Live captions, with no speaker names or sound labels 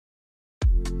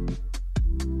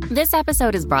This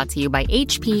episode is brought to you by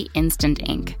HP Instant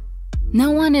Ink.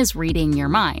 No one is reading your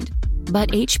mind, but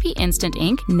HP Instant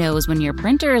Ink knows when your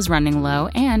printer is running low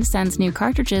and sends new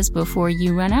cartridges before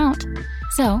you run out.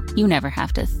 So you never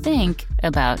have to think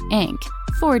about ink.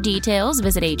 For details,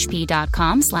 visit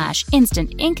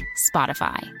hp.com/instant ink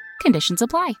Spotify. Conditions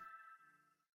apply.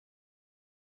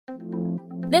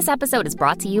 This episode is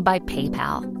brought to you by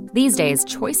PayPal. These days,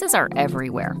 choices are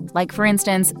everywhere. Like, for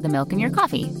instance, the milk in your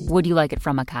coffee. Would you like it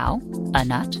from a cow, a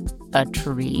nut, a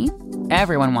tree?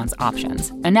 Everyone wants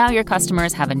options. And now your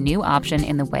customers have a new option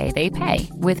in the way they pay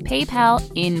with PayPal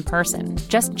in person.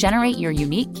 Just generate your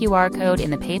unique QR code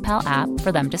in the PayPal app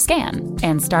for them to scan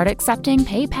and start accepting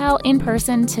PayPal in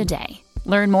person today.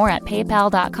 Learn more at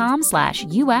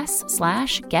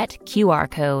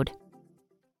paypal.com/US/getQRcode.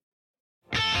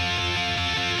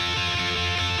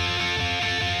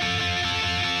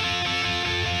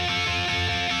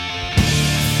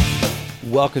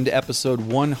 Welcome to episode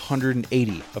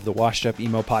 180 of the Washed Up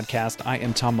Emo podcast. I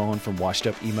am Tom Mullen from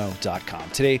washedupemo.com.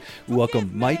 Today, we welcome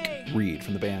Mike Reed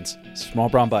from the bands Small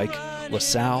Brown Bike,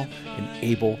 LaSalle, and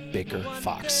Abel Baker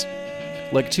Fox.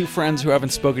 Like two friends who haven't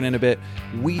spoken in a bit,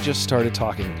 we just started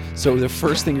talking. So the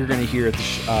first thing you're going to hear at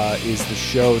is the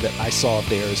show that I saw of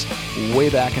theirs way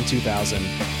back in 2000,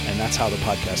 and that's how the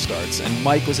podcast starts. And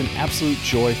Mike was an absolute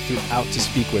joy throughout to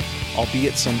speak with,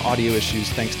 albeit some audio issues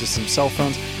thanks to some cell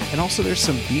phones. And also there's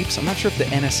some beeps. I'm not sure if the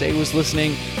NSA was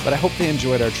listening, but I hope they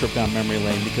enjoyed our trip down memory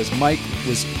lane because Mike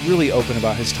was really open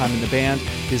about his time in the band,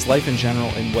 his life in general,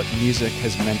 and what music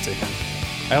has meant to him.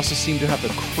 I also seem to have a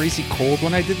crazy cold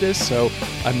when I did this, so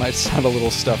I might sound a little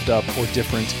stuffed up or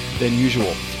different than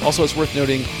usual. Also, it's worth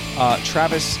noting,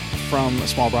 Travis from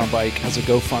Small Brown Bike has a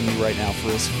GoFundMe right now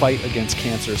for his fight against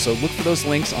cancer, so look for those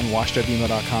links on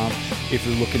washedupemo.com if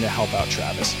you're looking to help out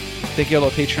Travis. Thank you all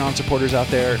the Patreon supporters out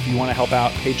there. If you want to help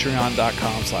out,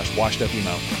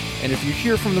 patreon.com/washedupemo. And if you're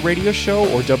here from the radio show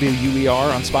or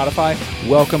WUER on Spotify,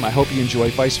 welcome. I hope you enjoy.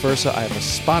 Vice versa, I have a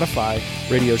Spotify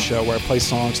radio show where I play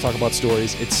songs, talk about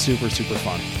stories. It's super, super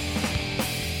fun.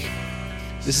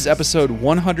 This is episode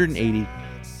 180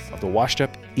 of the Washed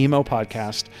Up Emo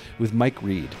podcast with Mike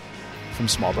Reed from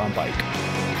Small Brown Bike.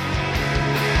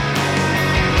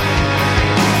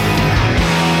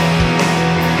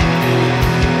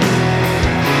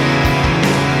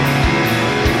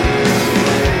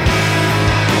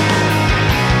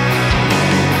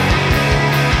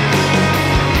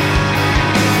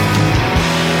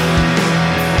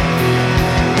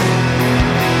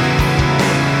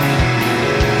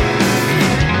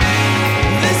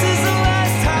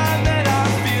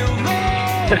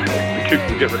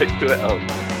 Get right to it.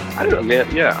 I don't know, man.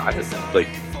 Yeah, I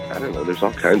don't know. There's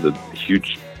all kinds of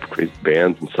huge, crazy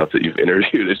bands and stuff that you've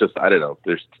interviewed. It's just, I don't know.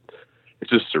 It's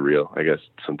just surreal. I guess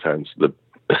sometimes the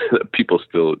people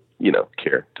still,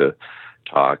 care to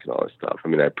talk and all this stuff. I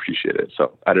mean, I appreciate it.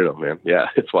 So I don't know, man. Yeah,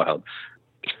 it's wild.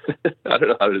 I don't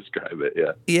know how to describe it.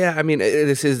 Yeah. Yeah. I mean,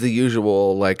 this is the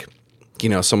usual,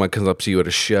 someone comes up to you at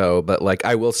a show, but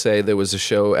I will say there was a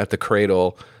show at the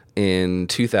Cradle in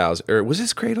 2000, or was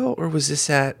this Cradle, or was this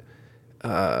at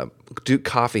Duke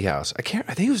Coffee House? I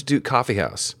think it was Duke Coffee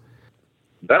House.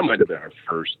 That might have been our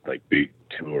first big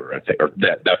tour, I think, or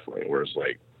that definitely. Whereas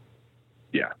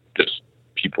just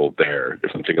people there.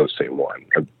 If I'm thinking of the same one,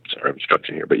 I'm sorry, I'm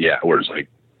stretching here, but yeah, whereas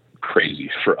crazy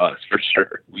for us for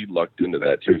sure. We lucked into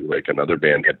that too. Another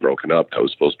band had broken up that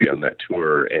was supposed to be on that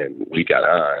tour, and we got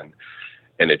on,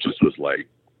 and it just was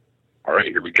all right,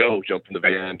 here we go. Jump in the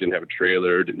van. Didn't have a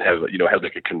trailer. Didn't have had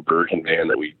a conversion van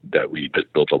that we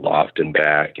just built a loft in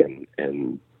back, and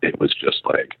it was just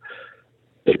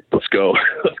hey, let's go,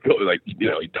 let's go.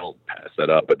 You don't pass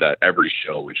that up. But that every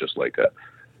show was just a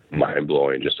mind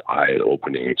blowing, just eye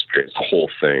opening experience. The whole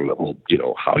thing, the whole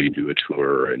how you do a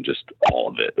tour, and just all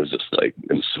of it. It was just it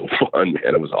was so fun,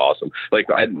 man. It was awesome.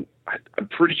 I'm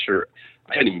pretty sure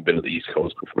I hadn't even been to the East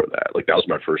Coast before that. That was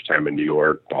my first time in New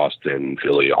York, Boston,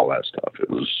 Philly, all that stuff. It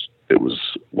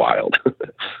was wild.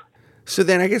 So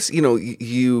then I guess,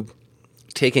 you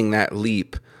taking that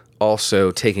leap,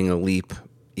 also taking a leap,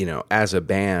 as a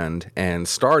band and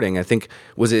starting, I think,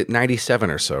 was it 97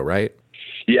 or so, right?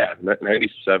 Yeah,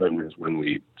 97 is when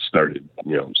we started,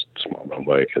 Small Brown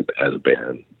Bike as a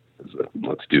band.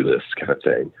 Let's do this kind of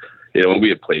thing. We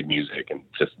had played music and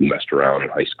just messed around in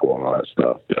high school and all that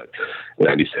stuff. But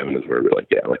 97 is where we're let's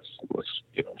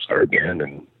start a band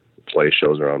and play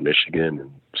shows around Michigan and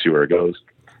see where it goes.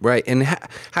 Right. And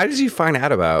how did you find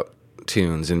out about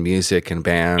tunes and music and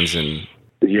bands? And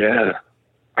yeah,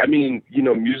 I mean,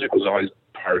 music was always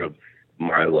part of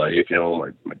my life.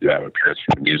 My dad, my parents,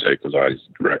 music was always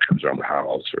records around the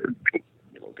house or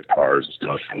guitars and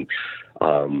stuff. And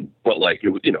But like, it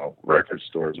was, record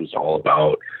stores was all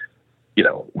about,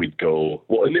 we'd go,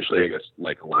 well, initially, I guess,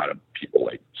 like a lot of people,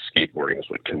 like skateboarding is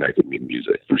what connected me to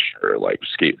music for sure. Like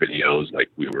skate videos, like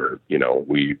we were,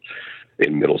 we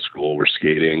in middle school were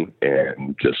skating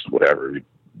and just whatever,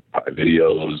 buy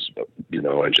videos,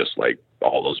 and just like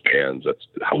all those bands, that's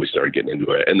how we started getting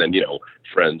into it. And then,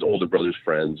 friends, older brothers,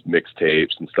 friends,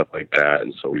 mixtapes and stuff like that.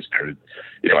 And so we started,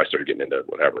 I started getting into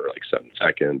whatever, like 7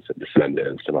 Seconds and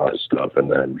Descendants and all that stuff.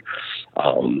 And then,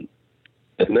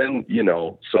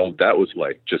 so that was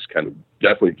like just kind of,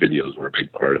 definitely videos were a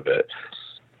big part of it.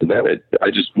 And then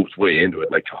I just moved way into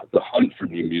it. Like the hunt for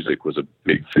new music was a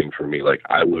big thing for me. Like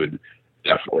I would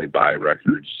definitely buy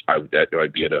records. I'd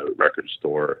be at a record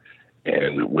store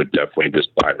and would definitely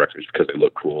just buy records because they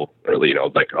look cool. Or,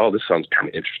 like, oh, this sounds kind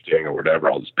of interesting or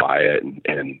whatever. I'll just buy it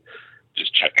and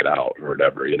just check it out or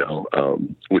whatever,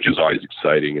 which is always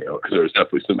exciting, because there was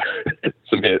definitely some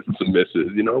hits and some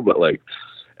misses, but like,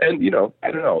 and,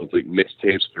 I don't know, it's like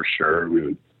mixtapes for sure. We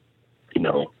would,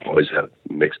 always have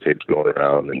mixtapes going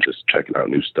around and just checking out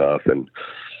new stuff. And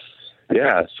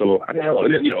yeah, so I don't know.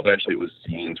 And then, eventually it was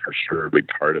zines for sure, a big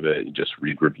part of it. You just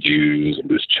read reviews and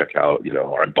just check out,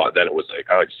 or I bought, then it was like,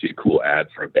 oh, I see a cool ad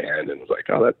for a band and it was like,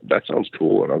 oh, that sounds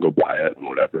cool. And I'll go buy it and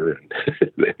whatever. And,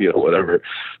 whatever.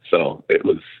 So it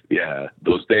was, yeah,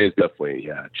 those days definitely,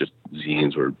 yeah, just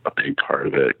zines were a big part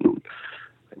of it and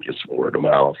just word of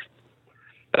mouth.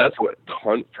 That's what the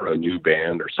hunt for a new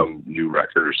band or some new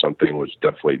record or something was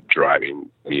definitely driving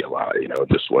me a lot,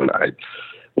 just when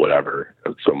whatever,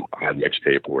 some odd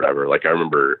mixtape or whatever. Like I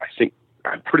remember,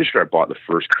 I'm pretty sure I bought the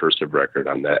first Cursive record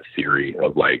on that theory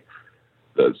of like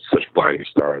the Such Blinding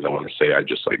Stars. I want to say I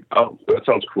just like, oh, that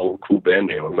sounds cool band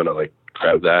name. I'm going to like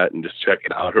grab that and just check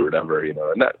it out or whatever,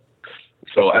 and that,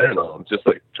 so I don't know,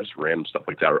 just random stuff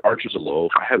like that. Or Archers of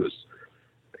Loaf. I have this,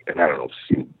 and I don't know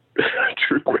if it's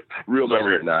true, real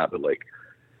memory or not, but like,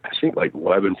 I think like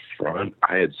Web in Front,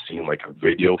 I had seen like a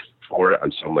video for it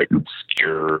on some like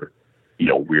obscure,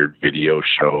 weird video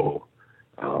show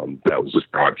that was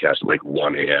just broadcast at like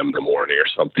 1 a.m. in the morning or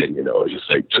something,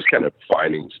 just kind of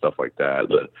finding stuff like that,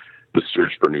 the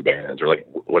search for new bands or like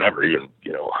whatever, even,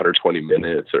 120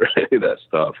 minutes or any of that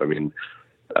stuff. I mean,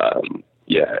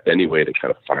 yeah, any way to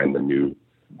kind of find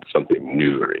something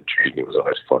new or intriguing was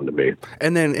always fun to me.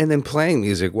 And then playing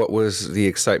music, what was the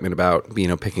excitement about,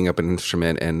 picking up an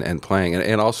instrument and playing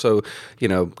and also,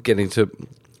 getting to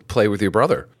play with your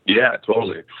brother? Yeah,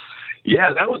 totally.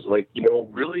 Yeah, that was like,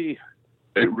 really,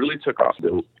 it really took off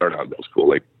not middle school,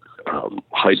 like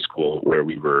high school where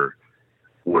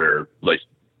like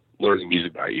learning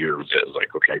music by ear was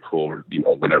like, okay, cool. Or,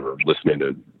 whenever listening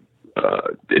to,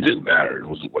 it didn't matter. It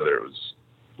wasn't whether it was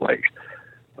like,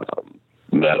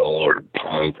 metal or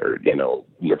punk or,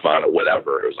 Nirvana,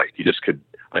 whatever. It was like,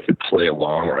 I could play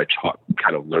along or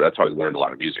that's how I learned a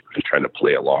lot of music, just trying to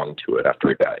play along to it after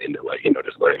I got into like,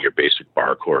 just learning your basic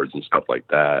bar chords and stuff like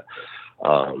that.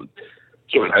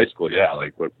 So in high school, yeah,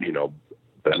 like,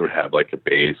 Ben would have like a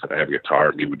bass and I have a guitar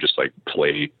and we would just like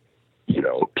play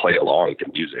along to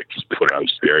music, just put it on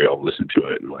stereo, listen to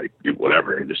it and like do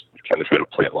whatever and just kind of try to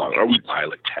play along. Or we'd buy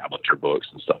like tablets or books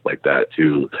and stuff like that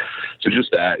too. So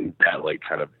just that like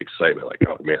kind of excitement, like,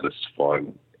 oh man, this is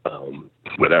fun.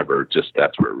 Whatever, just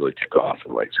that's where it really took off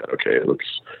and like said, okay,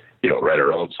 let's, write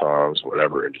our own songs,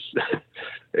 whatever, and just,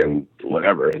 and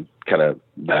whatever. And kind of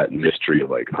that mystery of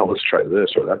like, oh, let's try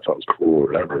this or that sounds cool or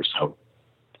whatever. So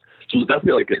it was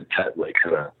definitely like a like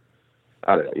kind of,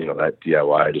 I don't know, that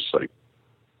DIY, just like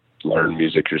learn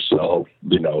music yourself,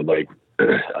 like,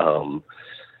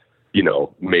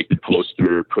 make the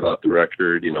poster, put out the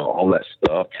record, all that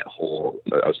stuff, that whole,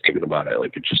 I was thinking about it,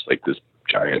 like, it's just like this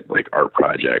giant, like, art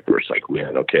project where it's like,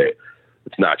 man, okay,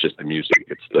 it's not just the music,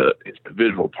 it's the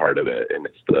visual part of it, and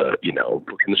it's the,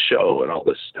 booking the show and all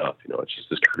this stuff, it's just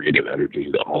this creative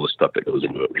energy, all the stuff that goes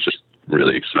into it was just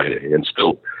really exciting, and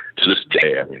still, to this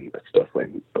day, I mean, that's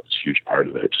definitely a huge part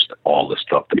of it, just all the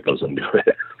stuff that goes into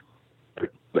it.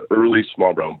 The early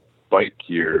Small Brown Bike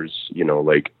years,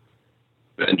 like,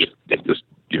 and just,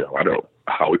 I don't know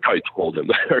how we probably told him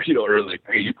that, or, or like,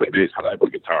 hey, you play bass, how do I play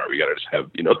guitar? We got to just have,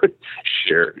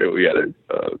 share, we got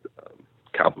to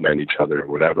compliment each other or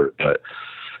whatever. But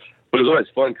it was always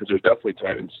fun because there's definitely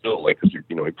time and still, like, because,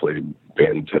 we play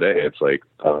band today. It's like,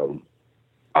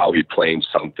 I'll be playing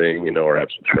something, or have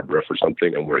some kind of riff or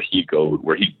something, and where he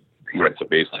writes a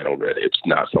bass line over it, it's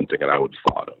not something that I would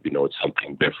have thought of, it's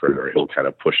something different, or he'll kind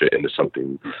of push it into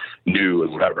something new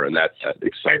and whatever. And that's that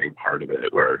exciting part of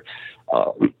it where,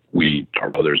 our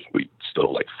brothers, we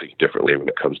still like think differently when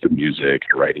it comes to music,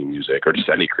 writing music, or just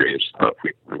any creative stuff.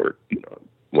 We're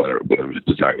whether it's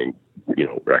designing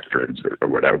records or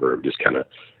whatever, just kind of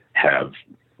have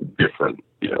different,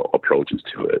 approaches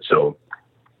to it. So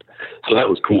that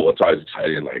was cool. It's always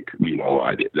exciting. Like,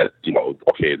 I did that,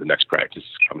 okay, the next practice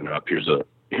is coming up. Here's a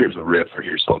riff, or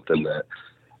here's something that,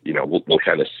 we'll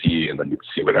kind of see, and then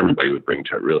see what everybody would bring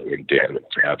to it, really. And Dan and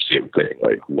Trav, same thing.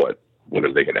 Like, what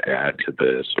are they going to add to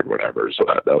this or whatever? So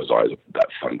that was always that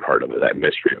fun part of it, that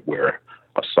mystery of where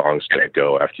a song's going to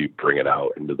go after you bring it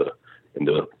out into the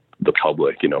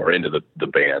public, or into the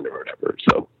band or whatever.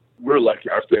 So we're lucky.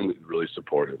 Our family's really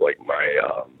supportive. Like,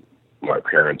 my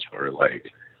parents were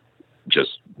like,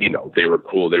 just, they were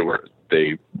cool. They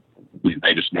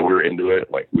just knew we were into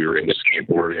it. Like, we were into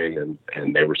skateboarding,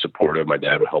 and they were supportive. My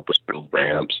dad would help us build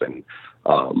ramps, and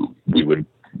we would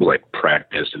like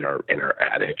practice in our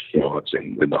attic. It's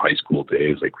in the high school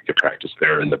days. Like, we could practice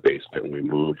there in the basement when we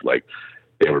moved. Like,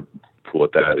 they were cool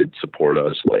with that. They'd support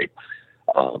us. Like,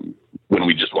 when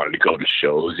we just wanted to go to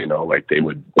shows, like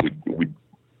we'd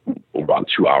about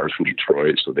 2 hours from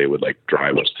Detroit, so they would like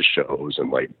drive us to shows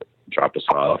and like drop us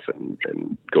off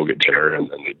and go get dinner, and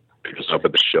then they'd pick us up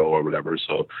at the show or whatever.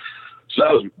 So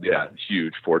that was,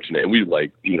 huge, fortunate. And we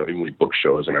like, even we book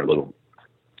shows in our little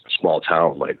small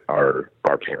town, like our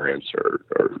parents or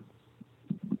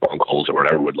uncles or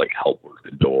whatever would like help work the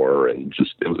door, and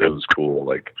just, it was cool.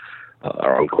 Like,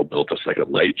 our uncle built us like a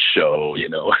light show,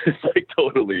 it's like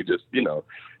totally just, it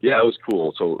was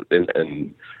cool. So,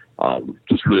 and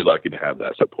just really lucky to have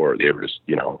that support. They were just,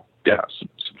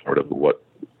 supportive of what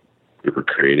we were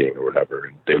creating or whatever.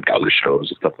 And they would go to shows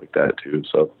and stuff like that too.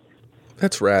 So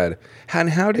that's rad. And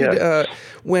how did,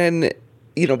 when,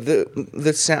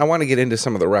 the sound, I want to get into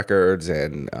some of the records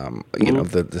and,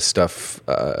 the stuff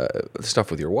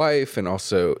with your wife, and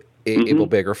also Abel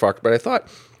Baker-Falk. But I thought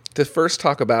to first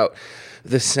talk about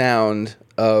the sound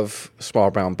of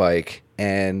Small Brown Bike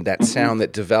and that sound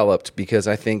that developed, because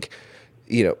I think,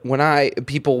 when I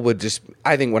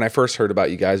first heard about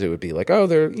you guys, it would be like, oh,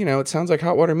 they're, it sounds like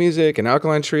Hot Water Music and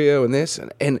Alkaline Trio and this,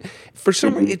 and for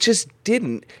some reason it just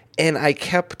didn't, and I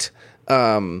kept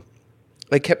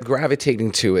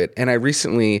gravitating to it. And I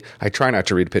try not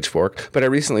to read Pitchfork, but I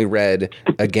recently read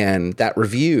again that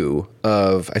review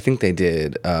of, I think they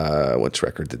did, which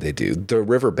record did they do? The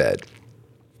Riverbed.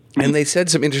 And they said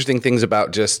some interesting things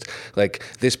about just like,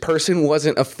 this person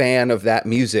wasn't a fan of that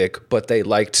music, but they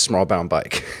liked Small Brown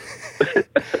Bike.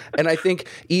 And I think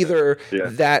either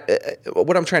that,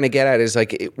 what I'm trying to get at is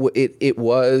like, it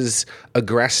was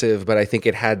aggressive, but I think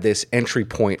it had this entry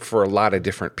point for a lot of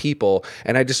different people.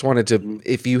 And I just wanted to,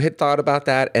 if you had thought about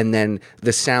that, and then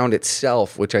the sound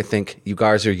itself, which I think you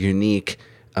guys are unique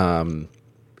in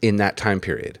that time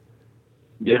period.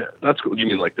 Yeah, that's cool. You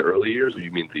mean like the early years, or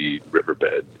you mean the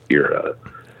Riverbed era?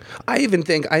 I even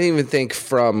think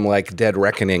from like Dead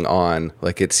Reckoning on,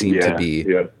 like it seemed to be.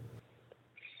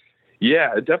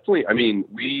 Yeah, definitely. I mean,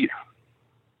 we,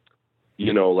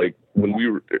 like when we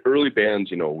were early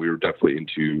bands, we were definitely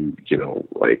into,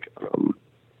 like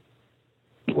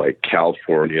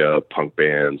California punk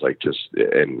bands, like just,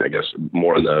 and I guess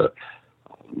more in the,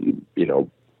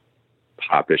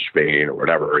 popish vein or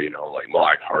whatever, like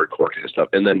melodic hardcore kind of stuff.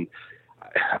 And then,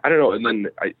 I don't know. And then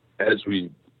as we,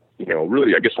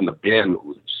 really, I guess when the band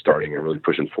was starting and really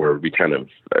pushing forward, I think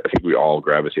we all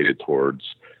gravitated towards,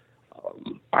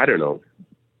 I don't know,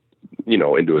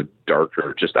 into a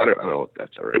darker, just, I don't know if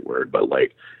that's the right word, but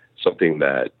like something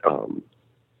that,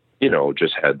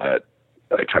 just had that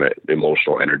kind of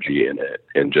emotional energy in it,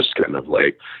 and just kind of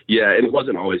like, and it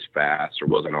wasn't always fast or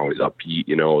wasn't always upbeat,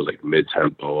 it was like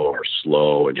mid-tempo or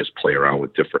slow, and just play around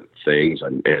with different things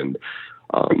and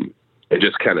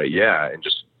just kind of, and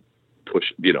just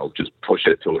push, just push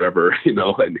it to whatever,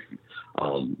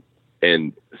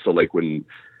 and so like when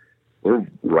we're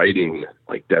writing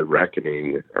like Dead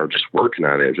Reckoning or just working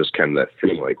on it, just kind of that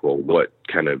feeling like, well, what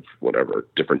kind of whatever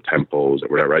different tempos or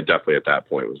whatever. I definitely at that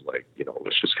point was like,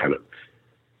 let's just kind of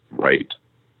write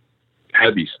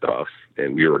heavy stuff,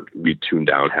 and we tuned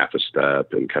down half a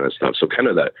step and kind of stuff. So kind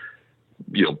of that,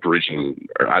 bridging,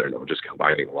 or I don't know, just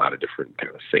combining a lot of different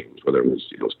kind of things, whether it was,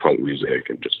 it was punk music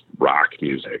and just rock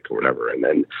music or whatever. And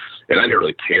I didn't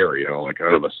really care, like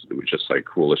none of us, it was just like,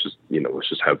 cool, let's just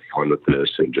have fun with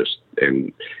this. And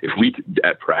if we could,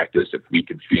 at practice, if we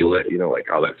could feel it, like,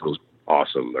 oh, that feels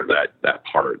awesome, or that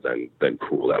part, then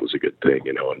cool, that was a good thing,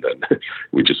 and then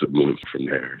we just would move from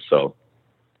there. So,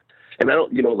 and I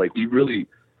don't, like we really,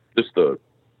 just the,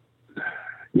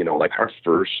 like our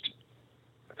first,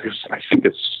 I think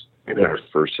it's maybe our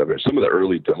first seven, some of the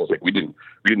early demos, like we didn't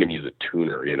even use a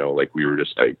tuner, like we were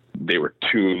just like, they were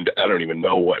tuned, I don't even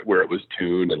know where it was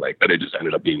tuned, and like, but it just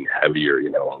ended up being heavier,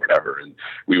 or whatever, and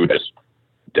we would just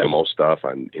demo stuff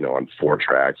on, on 4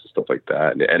 tracks and stuff like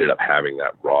that. And it ended up having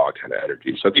that raw kind of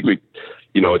energy. So I think we,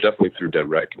 definitely through Dead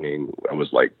Reckoning, I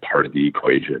was like part of the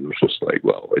equation. It was just like,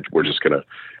 well,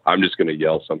 I'm just going to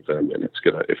yell something, and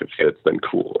if it fits, then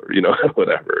cool, or,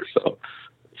 whatever. So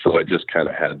I just kind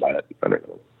of had that, I don't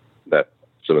know, that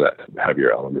some of that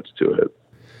heavier elements to it.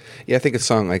 Yeah. I think a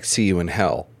song like See You in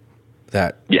Hell,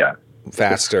 that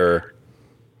faster.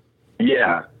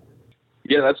 Yeah.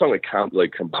 Yeah, that song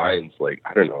like combines, like,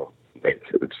 I don't know, like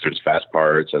there's fast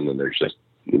parts, and then there's just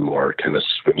more kind of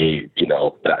swingy,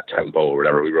 that tempo or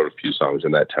whatever. We wrote a few songs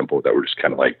in that tempo that were just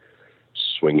kind of like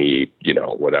swingy,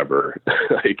 whatever,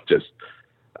 like just,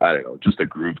 I don't know, just a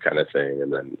groove kind of thing,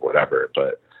 and then whatever.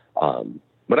 But I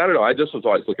don't know. I just was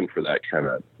always looking for that kind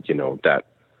of,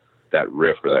 that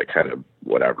riff or that kind of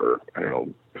whatever. I don't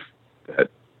know, that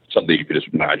something you could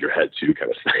just nod your head to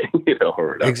kind of thing,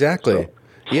 or whatever. Exactly. So,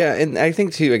 yeah, and I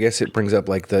think too, I guess it brings up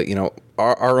like the,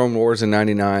 our own wars in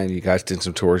 '99. You guys did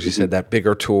some tours. You said that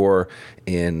bigger tour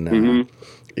in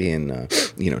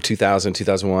 2000,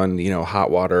 2001.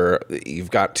 Hot Water.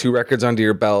 You've got 2 records under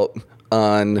your belt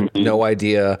on No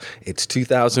Idea. It's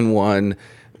 2001.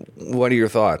 What are your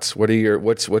thoughts? What's your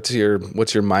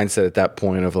mindset at that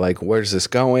point of like, where's this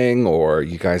going? Or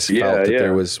you guys felt that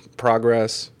there was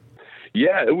progress?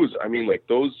 Yeah, it was. I mean, like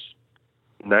those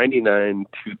 99,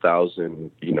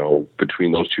 2000,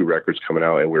 between those 2 records coming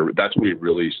out, and that's when we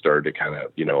really started to kind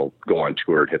of, go on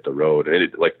tour and hit the road. And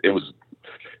it was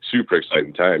super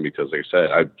exciting time because, like I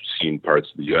said, I've seen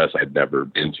parts of the U.S. I'd never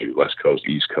been to, West Coast,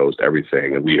 East Coast,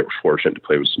 everything. And we were fortunate to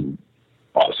play with some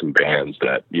awesome bands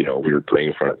that, we were playing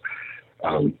in front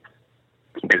of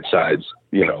good size,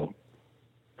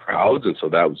 crowds. And so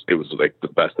it was like the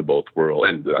best of both worlds.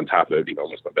 And on top of it,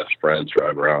 almost my best friends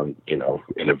driving around, in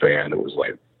a van. It was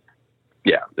like,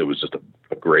 it was just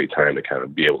a great time to kind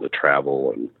of be able to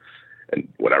travel and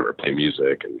whatever, play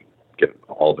music and get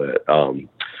all of it. And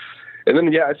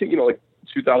then, I think, like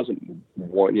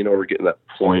 2001, we're getting that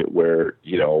point where,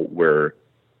 where,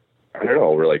 I don't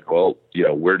know, we're like, well,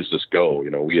 where does this go?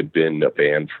 We had been a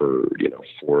band for,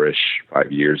 4-ish,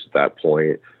 5 years at that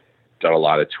point, done a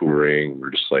lot of touring. We're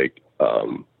just like, I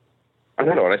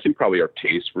don't know. And I think probably our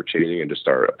tastes were changing and just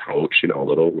our approach, a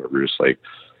little, where we're just like,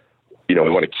 we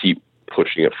want to keep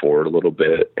pushing it forward a little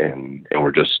bit. And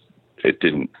we're just, it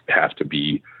didn't have to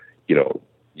be,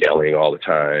 yelling all the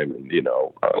time and,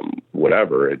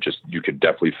 whatever. It just, you could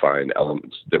definitely find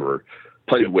elements. There were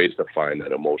plenty of ways to find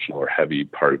that emotional or heavy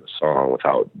part of the song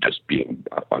without just being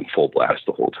on full blast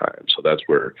the whole time. So that's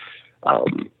where,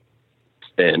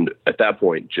 and at that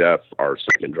point, Jeff, our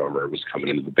second drummer, was coming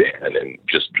into the band, and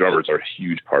just drummers are a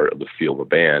huge part of the feel of a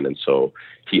band. And so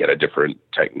he had a different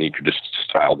technique or just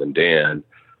style than Dan.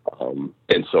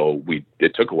 And so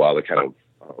it took a while to kind of,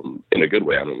 in a good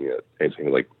way, I don't mean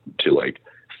anything like to like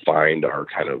find our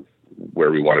kind of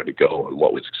where we wanted to go and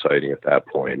what was exciting at that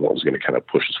point and what was going to kind of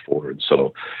push us forward.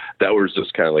 So that was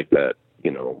just kind of like that,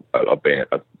 a band,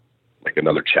 like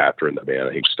another chapter in the band.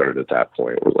 I think started at that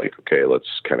point. We're like, okay, let's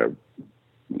kind of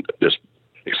just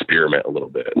experiment a little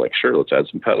bit. And like, sure, let's add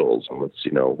some pedals and let's,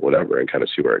 whatever, and kind of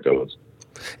see where it goes.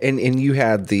 And you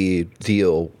had the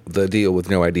deal with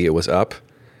No Idea was up.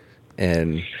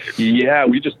 And yeah,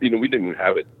 we just, we didn't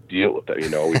have a deal with that,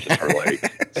 we just were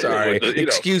like, sorry,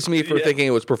 excuse me for thinking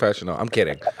it was professional. I'm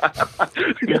kidding. I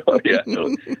think,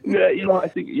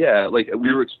 like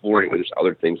we were exploring just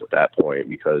other things at that point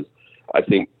because I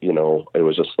think, it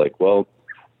was just like, well,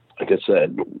 like I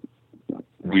said,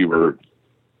 we were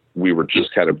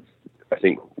just kind of, I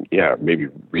think, maybe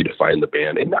redefine the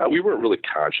band. And now we weren't really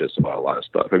conscious about a lot of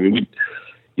stuff. I mean,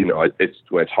 it's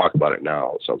when I talk about it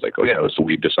now, it sounds like, oh yeah, so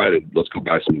we decided let's go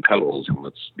buy some pedals and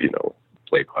let's,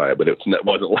 play quiet. But it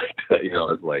wasn't like that,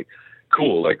 it's like,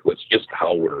 cool, like let's just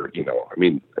how we're, I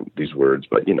mean, these words,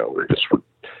 but we're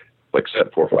like I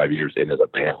said, 4 or 5 years in as a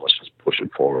band, let's just push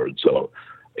it forward. So,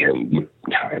 and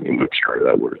I mean, we've started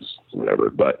that word whatever,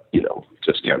 but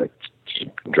just kind of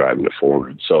keep driving it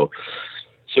forward. So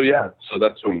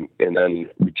that's when, and then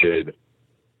we did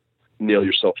Nail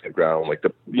Yourself to the Ground, like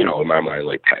the, in my mind,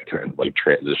 like that kind of like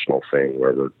transitional thing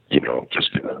where we're,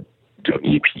 just gonna do an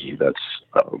EP that's,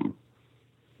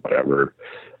 whatever,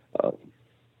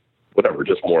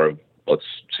 just more of let's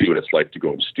see what it's like to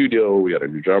go in the studio. We got a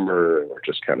new drummer and we're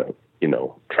just kind of,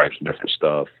 trying some different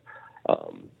stuff.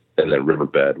 And then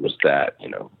Riverbed was that,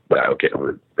 okay,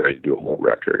 we're ready to do a whole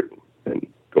record and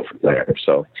go from there.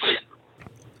 So.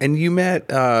 And you met,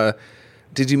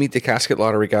 did you meet the Casket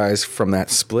Lottery guys from that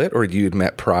split, or you'd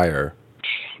met prior?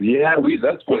 Yeah,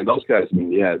 that's funny. Those guys, I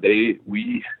mean, it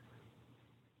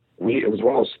was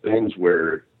one of those things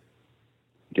where,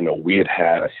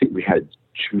 I think we had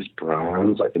Juice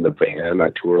Browns like in the van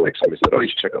on tour. Like somebody said, "Oh, you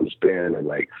should check out this band," and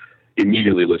like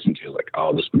immediately listened to it, like,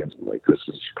 "Oh, this band's like this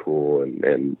is cool,"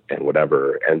 and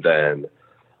whatever. And then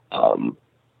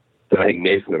I think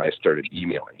Nathan and I started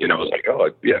emailing. It was like, "Oh,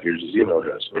 yeah, here's his email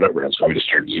address, whatever." And so we just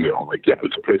started emailing, like, "Yeah, we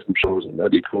could play some shows, and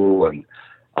that'd be cool." And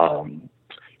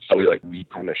so we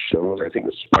kind of shows. I think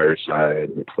the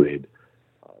Fireside. We played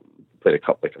a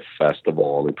couple, like a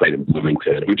festival. We played in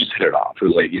Bloomington. We just hit it off. It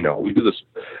was like, we do this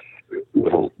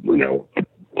with,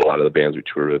 a lot of the bands we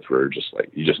toured with were just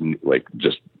like, you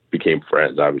just became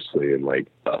friends, obviously. And like,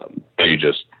 we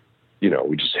just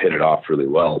hit it off really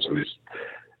well. So we just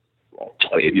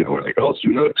played, we're like, "Oh, let's do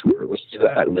another tour. Let's do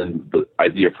that." And then the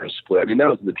idea for a split, I mean, that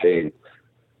was the day,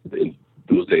 in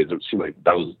those days, it seemed like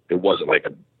it wasn't like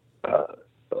a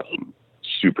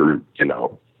super,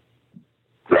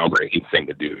 groundbreaking thing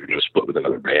to do, split with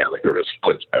another band. Like there were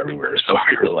splits everywhere. So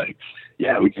we were like,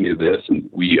 "Yeah, we can do this." And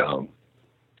we,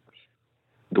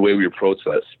 the way we approached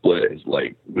that split is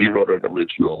like, we wrote an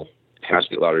original,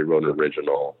 Casket Lottery wrote an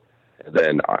original, and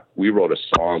then we wrote a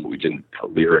song, but we didn't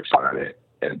put lyrics on it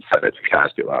and sent it to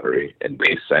Casket Lottery, and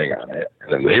they sang on it.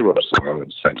 And then they wrote a song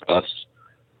and sent us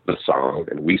the song,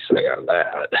 and we sang on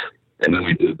that. And then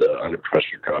we did the Under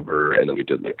Pressure cover, and then we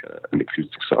did like an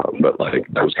acoustic song. But like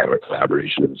that was kind of a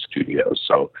collaboration in the studio.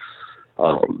 So,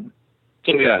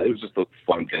 yeah, it was just a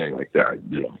fun thing like that.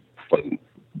 Fun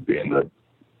being to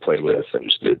play with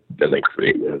and then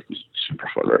create it. It was a super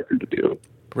fun record to do.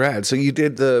 Rad. So you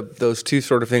did those two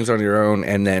sort of things on your own,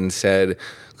 and then said,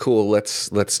 "Cool, let's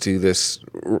do this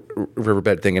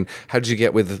Riverbed thing." And how did you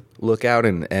get with Lookout?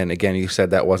 And again, you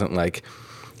said that wasn't like,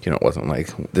 it wasn't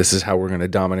like this is how we're going to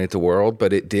dominate the world,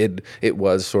 but it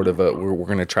was sort of we're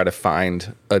going to try to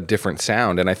find a different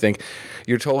sound. And I think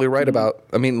you're totally right about,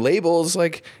 I mean, labels,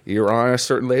 like you're on a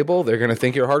certain label, they're going to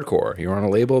think you're hardcore. You're on a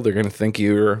label, they're going to think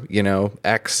you're,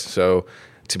 X. So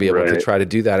to be able to try to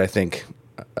do that, I think,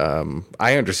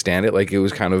 I understand it. Like it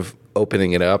was kind of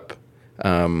opening it up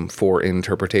for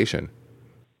interpretation.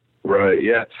 Right.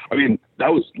 Yeah. I mean,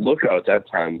 that was Lookout at that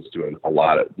time was doing a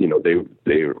lot of,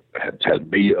 they had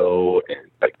video and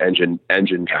like engine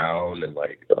down and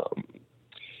like,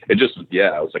 it just,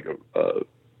 yeah, it was like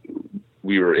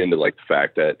we were into like the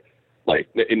fact that like,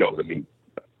 I mean,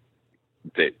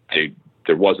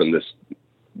 there wasn't this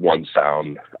one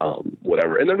sound,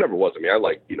 whatever. And there never was. I mean, I'm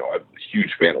a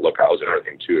huge fan of Lookouts and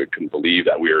everything too. I couldn't believe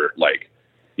that we were like,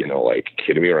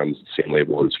 kidding me, or on the same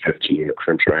label as 15 or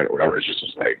Crimson or whatever. It's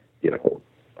just like,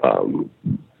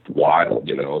 wild,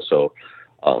 So,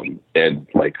 and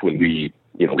like when we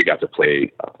got to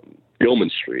play Gilman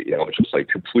Street, which was like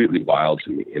completely wild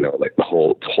to me, like the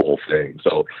whole thing.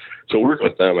 So working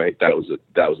with them, it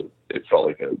felt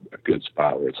like a good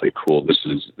spot where it's like, cool, there's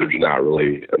not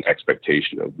really an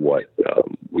expectation of what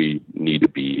we need to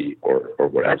be or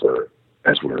whatever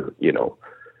as we're,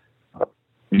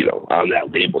 on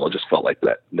that label. It just felt like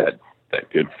that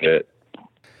good fit.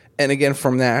 And again,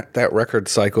 from that record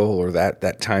cycle or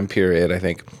that time period, I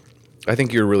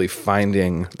think you're really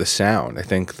finding the sound. I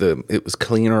think it was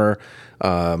cleaner.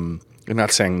 I'm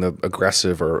not saying the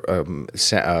aggressive or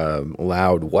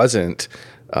loud wasn't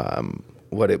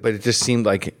but it just seemed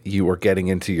like you were getting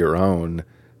into your own.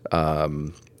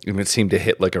 And it seemed to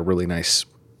hit like a really nice,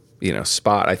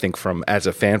 spot. I think from as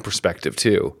a fan perspective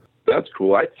too. That's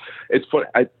cool. It's funny.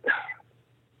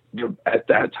 At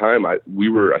that time, I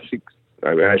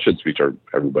should speak to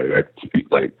everybody. I speak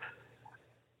like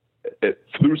it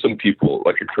threw some people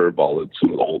like a curveball at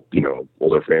some of the old,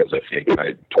 older fans. I think, and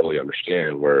I totally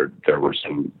understand where there were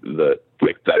some the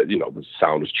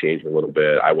sound was changing a little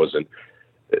bit. I wasn't,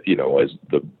 as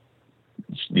the,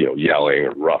 yelling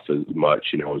or rough as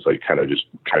much. It was like kind of just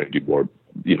trying to do more,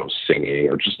 singing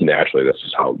or just naturally. That's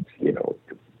just how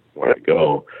want to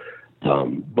go.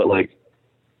 But like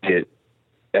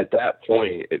at that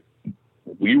point,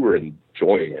 we were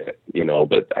enjoying it,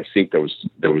 but I think there was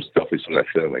definitely some of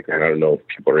that feeling like, man, I don't know if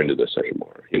people are into this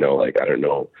anymore. Like, I don't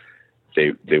know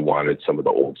if they wanted some of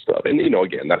the old stuff. And,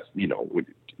 again, that's,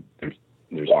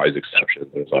 there's always exceptions.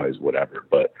 There's always whatever.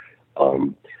 But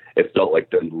it felt like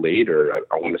then later,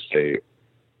 I want to say,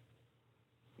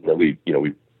 we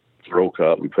broke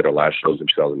up. We put our last shows in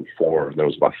 2004. And then it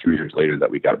was about 3 years later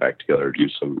that we got back together to do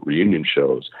some reunion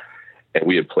shows. And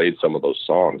we had played some of those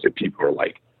songs and people were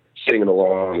like singing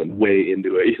along and way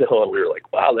into it, and we were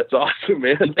like, wow, that's awesome,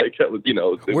 man. Like, that was,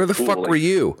 where the cool. fuck were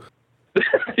you?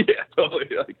 Yeah, totally.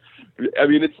 Like, I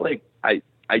mean, it's like,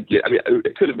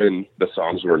 it could have been the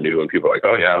songs were new and people were like,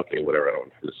 oh yeah, okay, whatever, I don't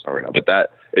know this song right now.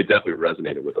 But it definitely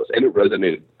resonated with us. And it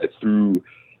resonated through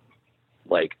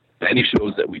like any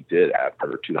shows that we did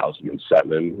after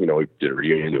 2007, you know, we did a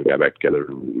reunion, we got back together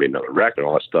and made another record and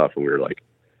all that stuff. And we were like,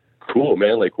 cool,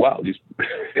 man. Like, wow, these,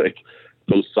 like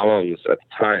those songs at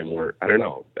the time were, I don't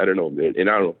know. And I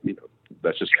don't, you know,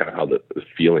 that's just kind of how the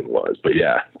feeling was. But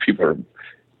yeah, people are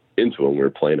into them. We were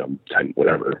playing them 10,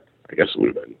 whatever. I guess it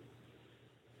would have been,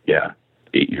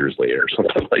 8 years later or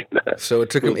something like that. So it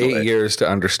took them 8 years to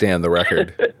understand the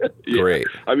record. Yeah. Great.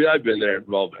 I mean, I've been there.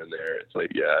 We've all been there. It's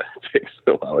like, yeah, it takes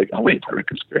a while. Like, oh wait, the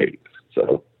record's great.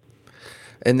 So.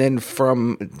 And then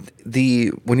from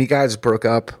when you guys broke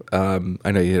up, I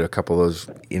know you did a couple of those,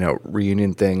 you know,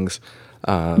 reunion things.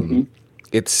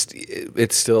 It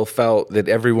still felt that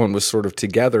everyone was sort of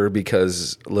together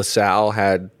because LaSalle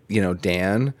had, you know,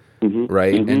 Dan,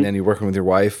 right? And then you're working with your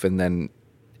wife, and then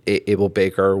Abel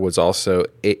Baker was also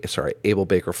Abel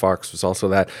Baker Fox was also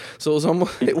that. So it was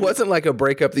almost, it wasn't like a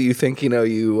breakup that you think, you know,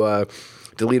 you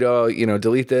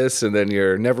delete this and then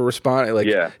you're never responding. Like,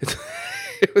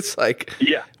 it was like,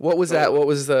 what was that? What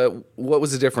was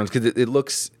the difference? Because it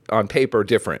looks on paper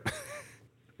different.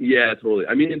 Yeah, totally.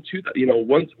 I mean,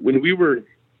 once when we were,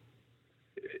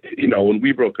 when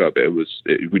we broke up,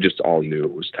 we just all knew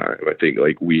it was time. I think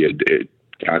like it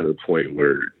got to the point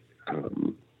where,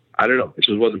 I don't know, it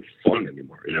just wasn't fun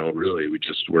anymore. You know, really, we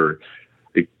just were.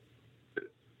 I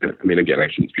mean, again, I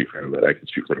shouldn't speak for him, but I can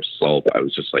speak for myself. I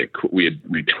was just like, we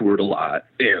toured a lot,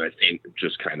 and I think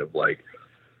just kind of like,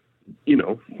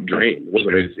 drained. It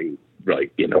wasn't anything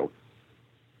like,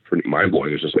 pretty mind blowing.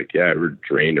 It was just like, yeah, we're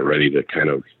drained and ready to kind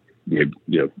of,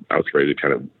 I was ready to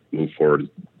kind of move forward,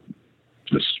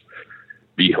 just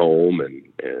be home,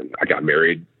 and I got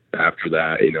married after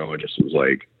that. I just was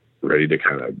like ready to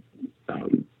kind of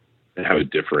have a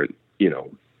different,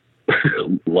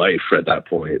 life at that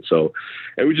point. So,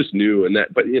 and we just knew,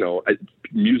 but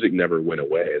music never went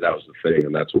away. That was the thing.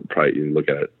 And that's what probably you look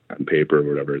at it on paper or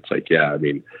whatever. It's like, yeah, I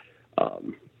mean,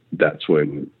 that's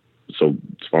when, so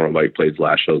Small Brown Bike played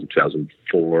last shows in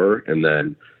 2004. And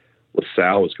then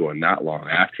LaSalle was going not long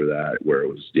after that, where it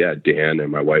was, Dan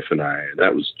and my wife and I, and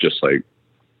that was just like,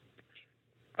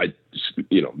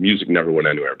 music never went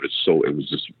anywhere, but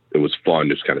it was fun.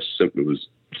 Just kind of simple. It was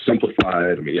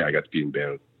simplified. I mean, I got to be in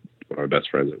band with one of my best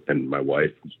friends, and my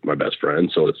wife was my best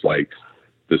friend. So it's like,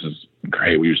 this is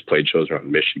great. We just played shows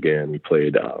around Michigan. We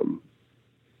played,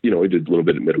 we did a little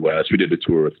bit of Midwest. We did a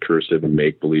tour with Cursive and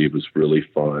Make Believe. It was really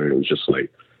fun. It was just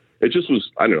like, it just was,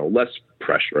 I don't know, less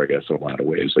pressure, I guess, in a lot of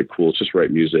ways. Like, cool, let's just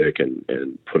write music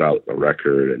and put out a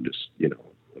record and just,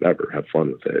 whatever, have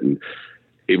fun with it. And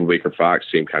Abel Baker Fox,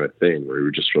 same kind of thing, where we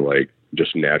were just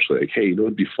just naturally like, hey,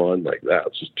 it'd be fun like that.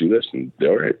 Let's just do this. And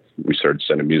all right, we started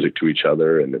sending music to each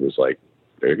other, and it was like,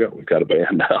 there you go, we've got a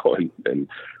band now, and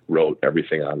wrote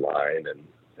everything online and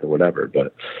whatever.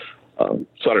 But so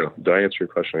I don't know. Did I answer your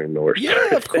question? I don't know where.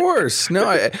 Yeah, of course.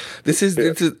 No, this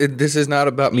is not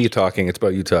about me talking. It's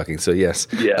about you talking. So yes.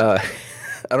 Yeah.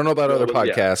 I don't know about other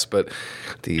podcasts, but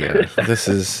this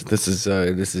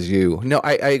is you. No,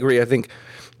 I agree. I think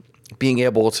being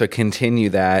able to continue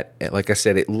that, like I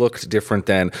said, it looked different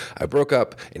than I broke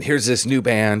up and here's this new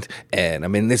band and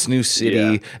I'm in this new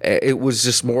city. Yeah. It was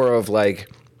just more of like,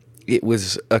 it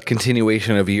was a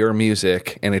continuation of your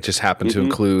music, and it just happened to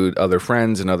include other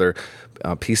friends and other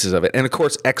pieces of it. And of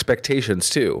course, expectations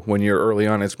too. When you're early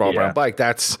on in Small Brown Bike,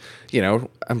 that's,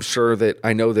 I'm sure that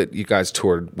I know that you guys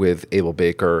toured with Abel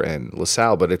Baker and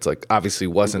LaSalle, but it's like, obviously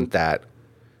wasn't that,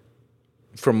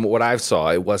 from what I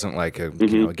saw, it wasn't like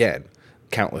again,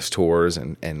 countless tours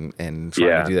and trying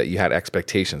to do that. You had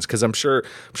expectations, because I'm sure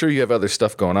you have other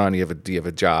stuff going on. You have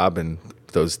a job, and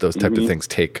those type of things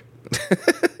take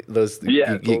those.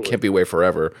 You can't be away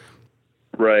forever.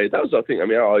 Right. That was the thing. I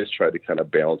mean, I always tried to kind of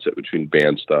balance it between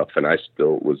band stuff, and I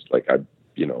still was like, I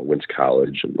went to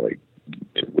college and like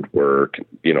it would work,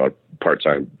 a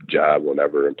part-time job,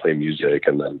 whatever, and play music,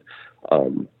 and then.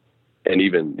 And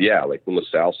even, like when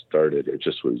LaSalle started, it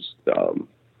was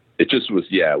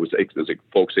like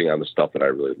focusing on the stuff that I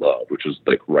really loved, which was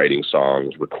like writing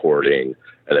songs, recording,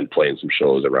 and then playing some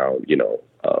shows around,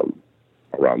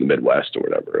 around the Midwest or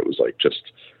whatever. It was like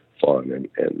just fun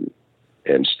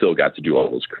and still got to do all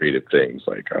those creative things,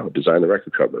 like design the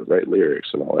record cover, write lyrics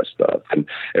and all that stuff. And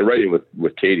writing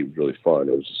with Katie was really fun.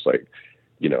 It was just like,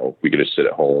 we could just sit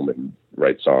at home and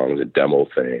write songs and demo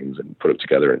things and put them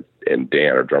together. And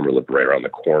Dan, our drummer, lived right around the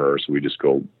corner. So we just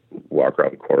go walk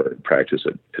around the corner and practice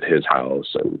at his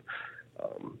house. And,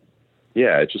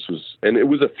 it just was, and it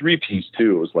was a 3-piece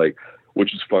too. It was like,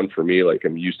 which is fun for me. Like,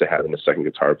 I'm used to having a second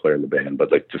guitar player in the band,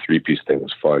 but like the 3-piece thing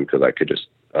was fun because I could just,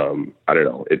 I don't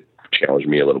know, it challenged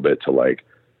me a little bit to like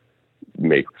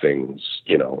make things,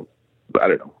 I don't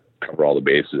know, cover all the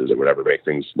bases or whatever, make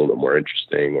things a little bit more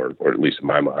interesting, or at least in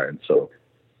my mind. So,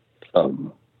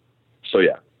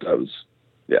 yeah, that was,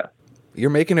 yeah. You're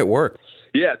making it work.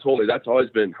 Yeah, totally. That's always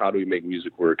been, how do we make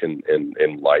music work in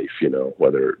life,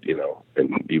 whether,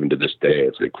 and even to this day,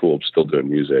 it's like, cool, I'm still doing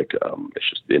music. It's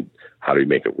just how do we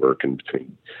make it work in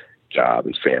between job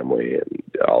and family and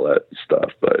all that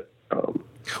stuff. But,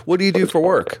 what do you do for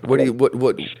work? What do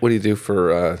you do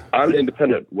for, I'm an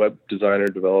independent web designer,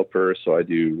 developer. So I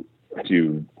do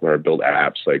when I build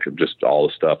apps, like just all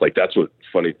the stuff. Like that's what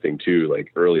funny thing too,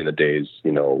 like early in the days,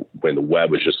 when the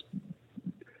web was just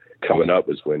coming up,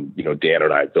 was when, Dan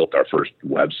and I built our first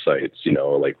websites,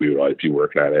 like we would always be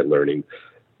working on it, learning,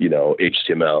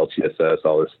 HTML, CSS,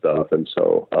 all this stuff. And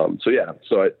so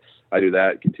I do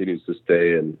that, continues to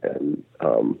stay. And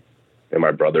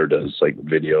my brother does like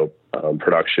video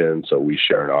production. So we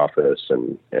share an office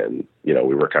and we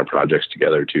work on projects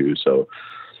together too. So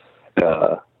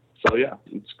yeah,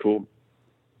 it's cool.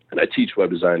 And I teach web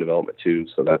design development too.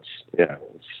 So that's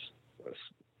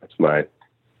my,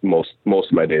 most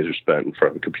of my days are spent in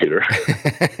front of the computer.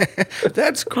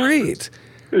 That's great.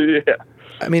 Yeah.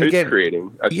 I mean, it's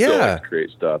creating. I still like to create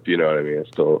stuff. You know what I mean? I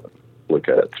still look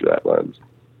at it through that lens.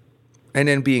 And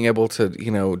then being able to,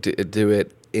 do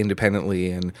it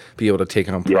independently and be able to take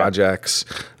on projects.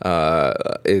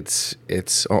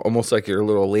 It's almost like your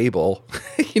little label,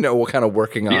 what kind of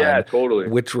working on. Yeah, totally.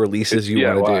 Which releases you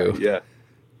want to do. Yeah.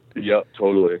 Yep,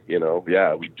 totally.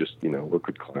 We just, work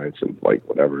with clients and like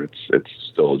whatever. It's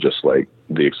still just like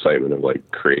the excitement of like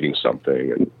creating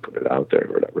something and put it out there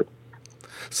or whatever.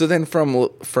 So then from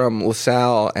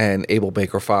LaSalle and Abel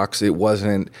Baker Fox, it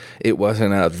wasn't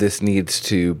this needs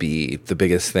to be the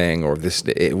biggest thing, or this.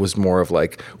 It was more of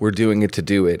like, we're doing it to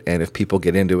do it, and if people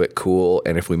get into it, cool,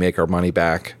 and if we make our money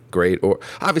back, great. Or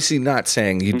obviously not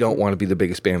saying you don't want to be the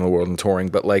biggest band in the world and touring,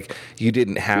 but like you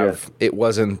didn't have it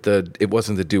wasn't the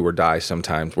do or die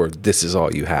sometimes where this is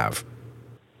all you have.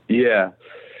 Yeah.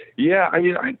 I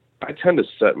mean, I tend to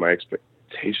set my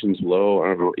expectations low.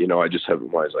 I don't know, I just have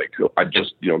always like, I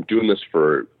just, I'm doing this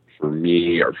for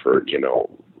me, or for,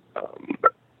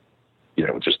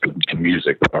 just the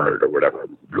music, the art or whatever.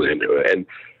 I'm really into it.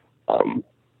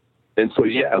 And so,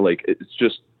 yeah, like it's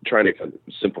just trying to kind of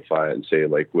simplify it and say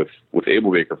like with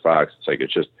Abel Baker Fox, it's like,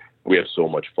 it's just, we have so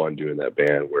much fun doing that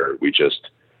band where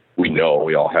we know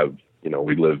we all have,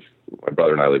 my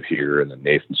brother and I live here, and then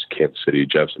Nathan's Kansas City,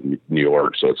 Jeff's in New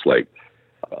York. So it's like,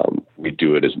 we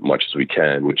do it as much as we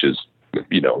can, which is,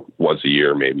 once a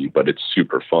year maybe, but it's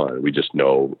super fun. We just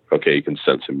know, okay, you can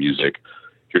send some music.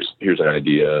 Here's an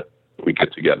idea. We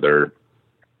get together,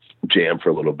 jam for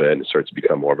a little bit, and it starts to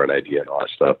become more of an idea and all that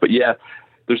stuff. But yeah,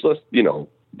 there's less,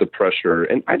 the pressure.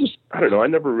 And I don't know. I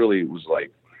never really was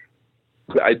like,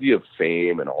 the idea of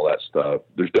fame and all that stuff.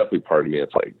 There's definitely part of me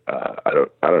that's like, I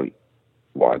don't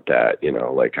want that,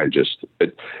 like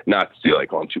not to say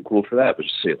like, oh, I'm too cool for that, but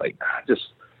just say like,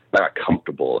 just not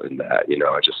comfortable in that,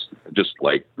 I just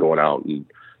like going out and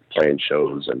playing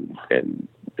shows and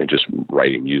just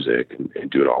writing music and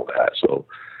doing all that. So,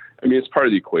 I mean, it's part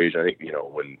of the equation. I think,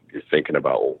 when you're thinking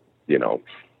about,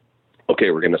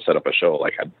 okay, we're going to set up a show,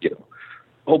 like,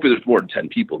 hopefully there's more than 10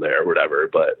 people there or whatever,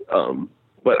 but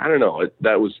I don't know,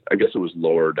 I guess it was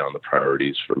lower down the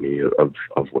priorities for me of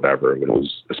whatever. I mean, it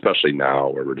was, especially now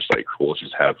where we're just like, cool, let's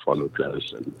just have fun with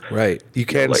this. And, right. You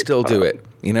can still do it.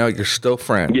 You're still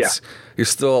friends. Yeah. You're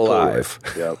still alive.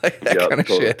 Totally. Yeah. Like that kind of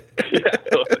shit.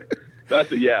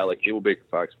 Yeah. Like Abel Baker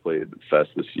Fox played the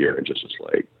fest this year and just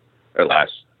like our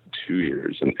last 2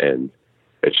 years. And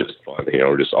it's just fun.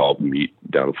 We're just all meet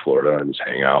down in Florida and just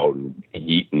hang out and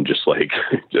eat and just like,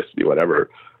 just whatever,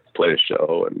 play a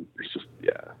show. And it's just,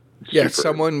 yeah,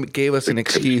 someone gave us an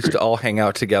excuse to all hang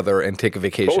out together and take a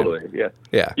vacation. Totally, yeah.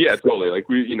 Yeah, totally. Like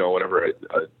we, whenever I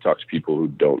talk to people who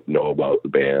don't know about the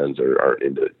bands or aren't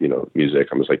into, music,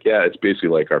 I'm just like, yeah, it's basically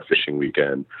like our fishing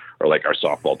weekend or like our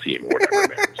softball team or whatever,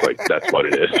 man. It's like, that's what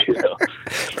it is,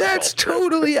 That's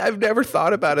totally, I've never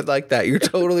thought about it like that. You're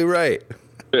totally right.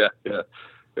 Yeah.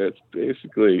 It's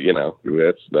basically,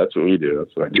 that's what we do.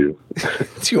 That's what I do.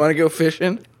 Do you want to go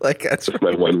fishing? Like that's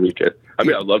my one weekend. I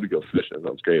mean, I'd love to go fishing. That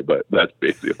sounds great, but that's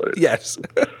basically what it is. Yes.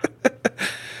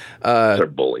 It's our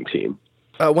bowling team.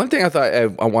 One thing I thought I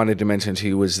wanted to mention to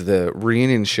you was the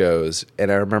reunion shows,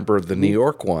 and I remember the New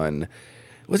York one.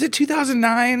 Was it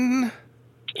 2009?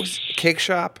 Was Cake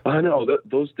Shop? I know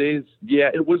those days.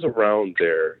 Yeah, it was around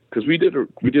there because we did a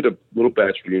little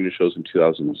batch of reunion shows in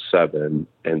 2007,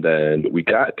 and then we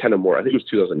got kind of more. I think it was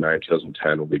 2009,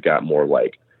 2010 when we got more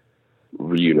like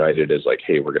reunited as like,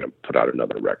 hey, we're going to put out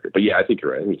another record. But yeah, I think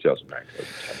you're right. I think 2009,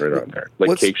 right around there.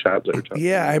 Like Cake Shops.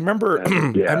 Yeah, I remember.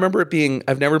 Yeah. I remember it being.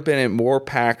 I've never been in more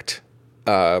packed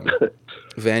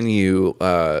venue.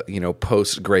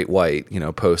 Post Great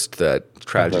White. Post that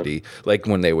tragedy. Like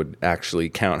when they would actually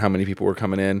count how many people were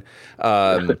coming in.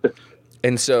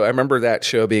 And so I remember that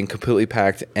show being completely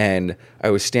packed, and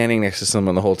I was standing next to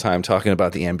someone the whole time talking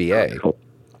about the NBA.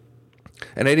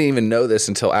 And I didn't even know this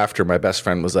until after my best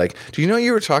friend was like, "Do you know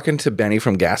you were talking to Benny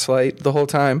from Gaslight the whole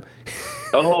time?"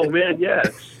 Oh man, yeah.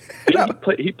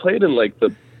 He played in like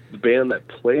the band that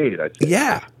played, I think.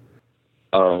 Yeah.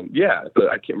 Yeah, but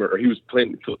I can't remember. He was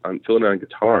filling on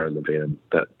guitar in the band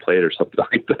that played or something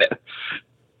like that.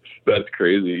 That's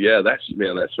crazy. Yeah, that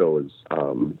show was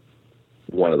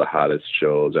one of the hottest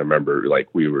shows. I remember, like,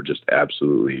 we were just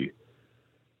absolutely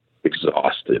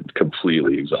exhausted,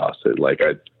 completely exhausted. Like,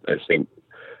 I think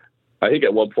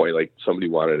at one point, like, somebody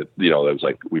wanted, it was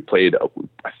like,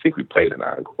 I think we played an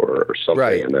encore or something,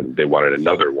 right. And then they wanted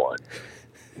another one.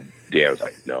 Dan was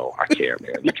like, no, I can't,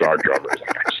 man. Our drummer's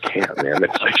like, I just can't, man.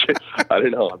 It's like, I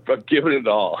don't know. I'm giving it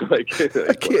all. Like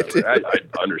I can't do it.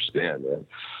 I understand, man.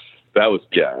 It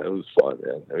was fun,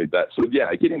 man. I mean,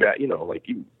 getting that, like,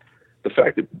 even the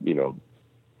fact that,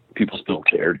 people still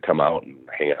care to come out and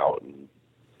hang out in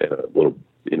a little,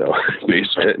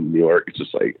 basement in New York. It's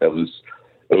just like, it was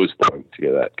fun to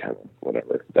get that kind of,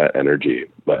 whatever, that energy.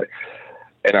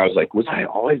 And I was like, was I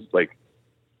always like,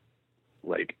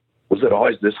 was it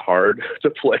always this hard to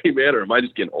play, man? Or am I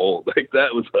just getting old? Like,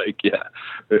 that was like, yeah,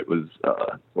 it was,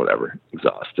 whatever,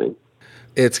 exhausting.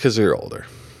 It's because you're older.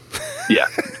 Yeah,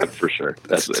 for sure.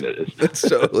 That's what it is. That's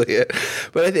totally it.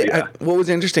 But I think what was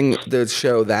interesting, the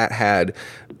show that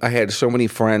I had so many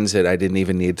friends that I didn't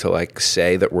even need to like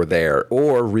say that were there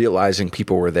or realizing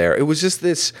people were there. It was just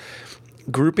this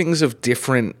groupings of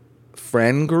different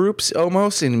friend groups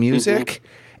almost in music,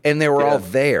 and they were all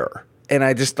there. And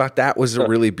I just thought that was a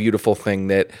really beautiful thing,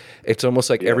 that it's almost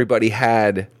like everybody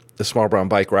had the Small Brown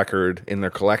Bike record in their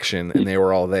collection and they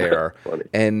were all there.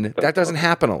 And that doesn't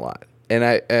happen a lot. And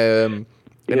I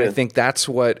think that's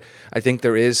I think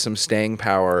there is some staying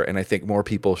power, and I think more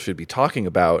people should be talking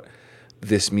about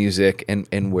this music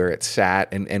and where it sat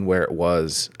and where it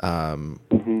was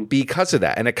because of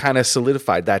that. And it kind of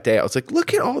solidified that day. I was like,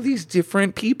 look at all these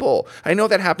different people. I know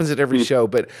that happens at every show,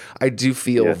 but I do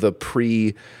feel the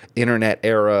pre-internet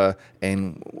era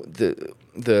and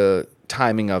the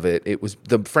timing of it. It was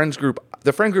the friend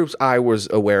groups I was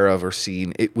aware of or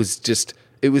seen. It was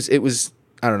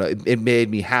I don't know. It made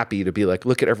me happy to be like,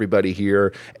 look at everybody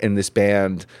here in this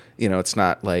band. It's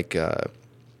not like,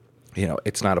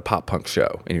 it's not a pop punk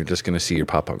show, and you're just going to see your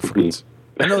pop punk friends.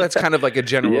 I know that's kind of like a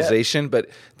generalization,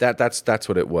 but that's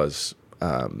what it was.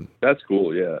 That's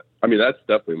cool. Yeah, I mean, that's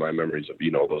definitely my memories of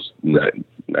those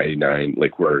 99,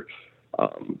 like where,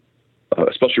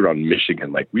 especially around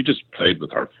Michigan, like we just played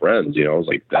with our friends,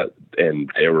 like that, and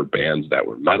there were bands that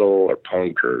were metal or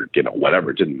punk or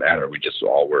whatever. It didn't matter. We just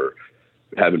all were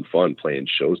having fun playing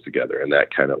shows together, and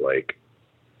that kind of like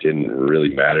didn't really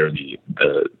matter the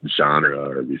genre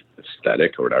or the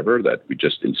aesthetic or whatever, that we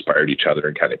just inspired each other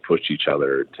and kind of pushed each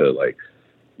other to like,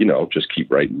 just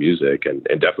keep writing music. And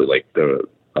definitely like the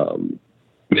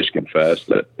Michigan Fest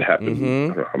that happened, I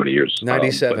don't know how many years,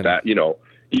 97, but that,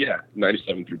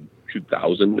 97 through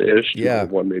 2000 ish. Yeah.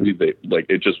 One, maybe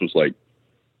it just was like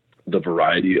the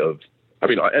variety of, I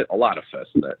mean, a lot of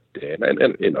fests in that day,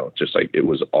 and just like it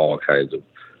was all kinds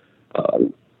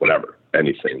of whatever,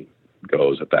 anything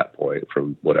goes at that point,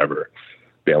 from whatever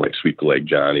band like Sweep the Leg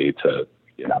Johnny to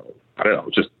I don't know,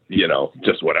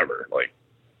 just whatever, like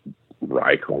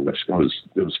Ryko.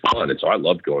 It was fun, and so I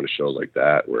loved going to shows like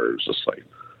that where it was just like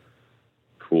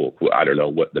cool. I don't know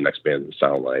what the next band would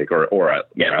sound like, or I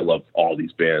love all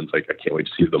these bands. Like I can't wait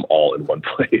to see them all in one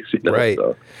place. Right.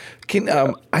 So,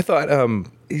 I thought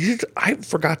I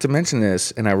forgot to mention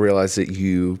this, and I realized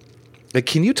that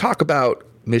can you talk about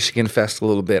Michigan Fest a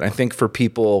little bit? I think for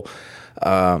people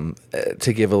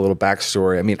to give a little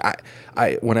backstory. I mean,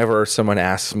 I whenever someone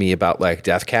asks me about like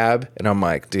Death Cab, and I'm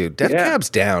like, dude, Death Cab's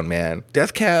down, man.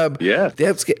 Death Cab,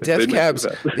 Death Cab's,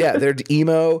 they're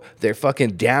emo. They're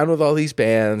fucking down with all these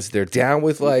bands. They're down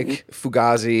with like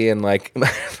Fugazi and like,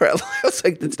 I was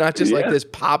like, it's not just like this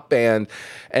pop band.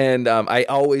 And I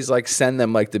always like send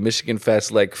them like the Michigan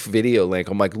Fest like video link.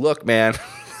 I'm like, look, man.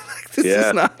 This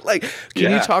is not like.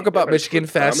 Can you talk about Michigan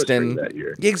Fest and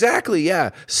exactly? Yeah,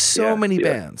 so many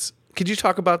bands. Could you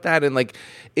talk about that? And like,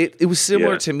 it was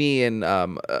similar to me and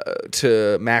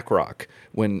to Mac Rock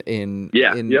when in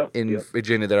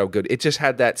Virginia that I would go. It just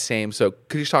had that same. So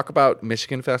could you talk about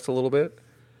Michigan Fest a little bit?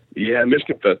 Yeah,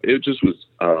 Michigan Fest. It just was.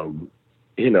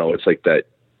 it's like that.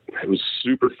 It was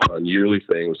super fun yearly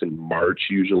thing. It was in March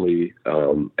usually,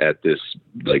 at this,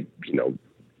 like,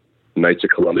 Knights of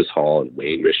Columbus Hall in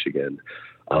Wayne, Michigan.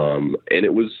 And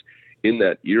it was in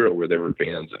that era where there were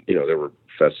bands, and, there were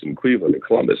fests in Cleveland and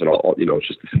Columbus and all, it's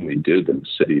just the thing we did in the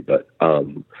city. But,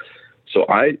 so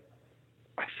I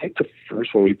think the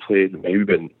first one we played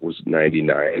was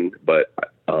 99, but,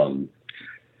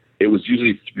 it was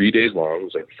usually 3 days long. It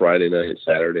was like Friday night,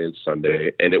 Saturday, and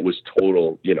Sunday. And it was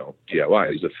total, DIY.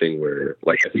 It was a thing where,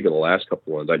 like, I think in the last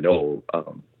couple ones, I know,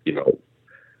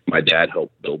 my dad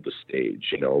helped build the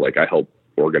stage, like I helped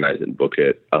organize and book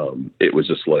it. It was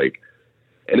just like,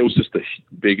 and it was just the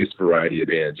biggest variety of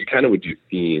bands. You kind of would do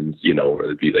themes, where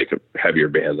it'd be like a heavier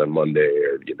bands on Monday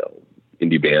or,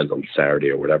 indie bands on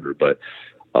Saturday or whatever. But,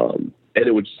 and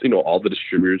it would, all the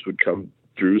distributors would come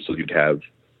through. So you'd have,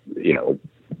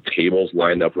 tables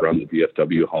lined up around the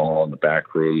VFW hall in the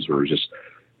back rooms where it was just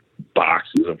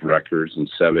boxes of records and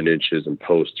 7 inches and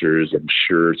posters and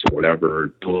shirts and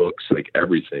whatever, books, like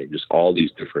everything, just all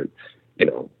these different,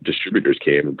 distributors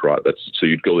came and brought that. So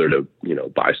you'd go there to,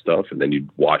 buy stuff, and then you'd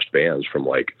watch bands from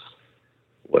like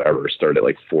whatever, started at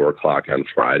like 4:00 on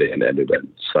Friday and ended at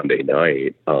Sunday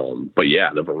night. But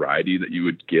yeah, the variety that you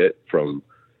would get from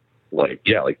like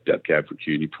Death Cab for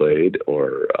Cutie played,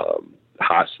 or,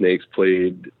 Hot Snakes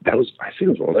played. I think it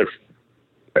was one of their,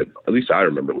 at least I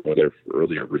remember one of their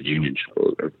earlier reunion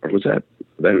shows. Or was that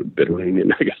a bit of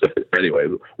reunion? I guess. Anyway,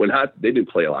 they didn't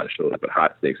play a lot of shows, but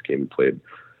Hot Snakes came and played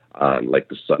on like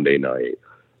the Sunday night.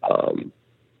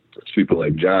 People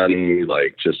like Johnny,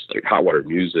 like just like Hot Water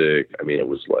Music. I mean, it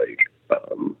was like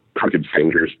Crooked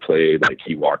Fingers played. Like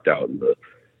he walked out in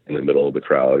the middle of the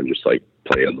crowd and just like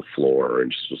played on the floor,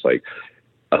 and just was like.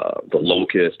 The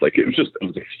Locust, like it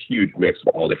was a huge mix of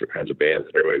all different kinds of bands,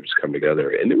 and everybody would just come together.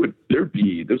 And there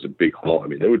was a big hall. I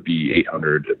mean, there would be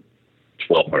 800 to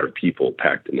 1,200 people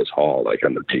packed in this hall, like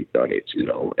on the big nights,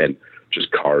 and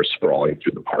just cars sprawling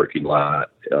through the parking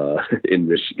lot in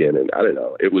Michigan. And I don't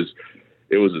know, it was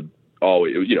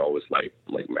like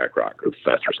Mac Rock or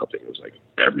Fest or something. It was like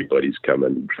everybody's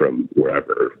coming from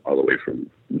wherever, all the way from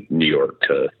New York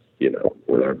to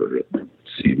wherever,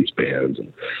 see these bands,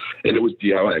 and it was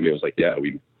DIY. I mean, it was like, yeah,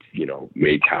 we,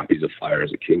 made copies of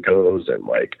flyers at Kinko's, and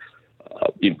like,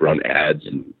 you'd run ads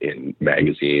in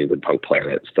magazines and Punk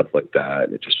Planet and stuff like that.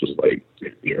 And it just was like,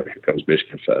 here comes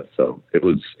Michigan Fest. So it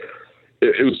was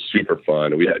super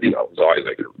fun. And we had, it was always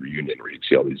like a reunion where you'd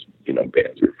see all these,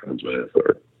 bands we were friends with,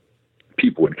 or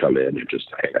people would come in and just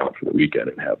hang out for the weekend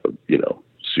and have a,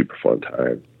 super fun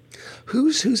time.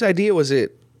 Whose idea was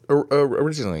it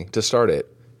originally to start it?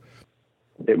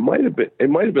 It might have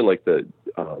been like the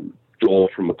Joel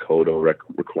from Makoto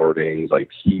recordings. Like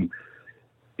he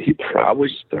probably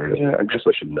started it. I guess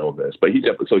I should know this, but he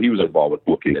was involved with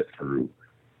booking it through,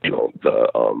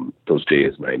 those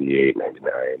days, 98,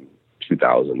 99,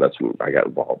 2000. That's when I got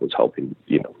involved, was helping,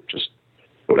 just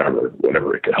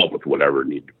whatever it could help with, whatever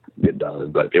needed to get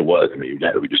done. But it was,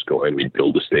 we just go in, we'd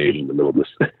build a stage in the middle of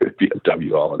this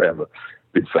BMW hall and have a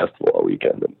big festival all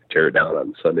weekend, and tear it down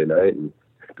on Sunday night and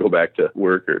go back to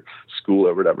work or school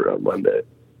or whatever on Monday.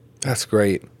 That's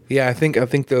great. Yeah, I think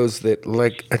those that,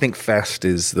 like, I think Fest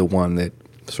is the one that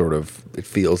sort of, it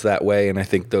feels that way, and I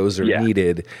think those are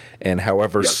needed. And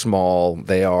however small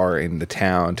they are in the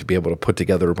town, to be able to put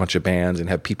together a bunch of bands and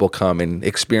have people come and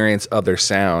experience other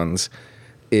sounds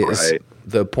is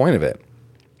the point of it.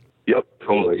 Yep,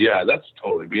 totally. Yeah, that's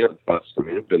totally beyond Fest. I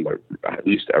mean, it's been like at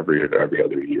least every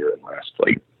other year in the last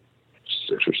like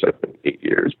 6 or 7, 8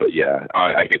 years. But yeah,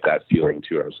 I get that feeling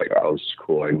too. I was like, oh, this is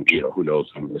cool. And who knows,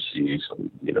 I'm going to see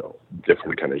some,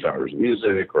 different kind of genres of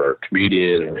music, or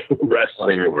comedian or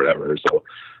wrestling or whatever. So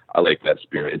I like that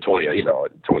spirit. And Tony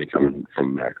coming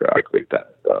from Mac Rock, like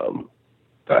that,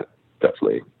 that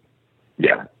definitely,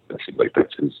 yeah, that seems like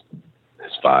that's his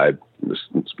vibe. Let's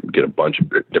get a bunch of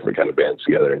different kind of bands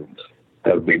together and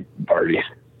have a big party.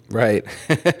 Right.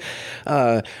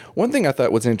 One thing I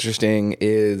thought was interesting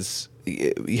is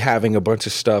having a bunch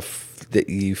of stuff that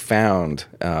you found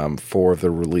for the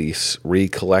release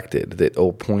recollected, that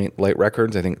Old Point Light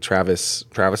Records, I think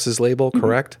Travis's label,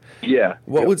 correct? Yeah.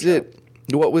 What was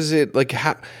it like?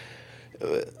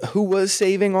 Who was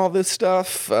saving all this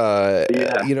stuff? What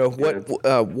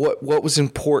was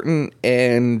important,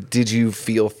 and did you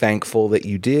feel thankful that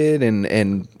you did?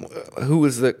 And who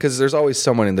was because there's always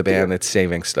someone in the band that's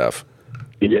saving stuff.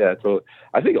 Yeah, so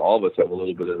I think all of us have a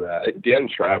little bit of that. Dan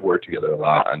and Trav worked together a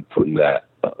lot on putting that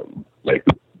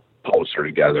poster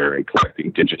together and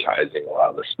digitizing a lot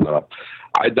of the stuff.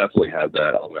 I definitely had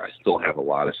that. I still have a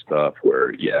lot of stuff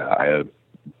where, I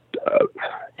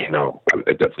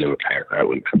I definitely am a kind of guy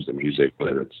when it comes to music,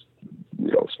 whether it's,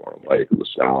 Swan Lake or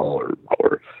LaSalle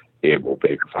or Abel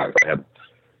Baker 5. I have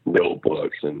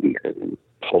notebooks and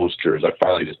posters. I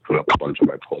finally just put up a bunch of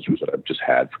my posters that I've just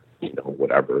had,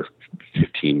 whatever,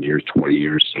 15 years, 20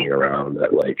 years sitting around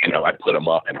that, I put them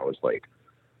up and I was like,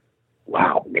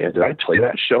 wow, man, did I play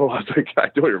that show? I was like, I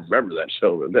don't even remember that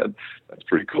show, and that's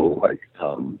pretty cool.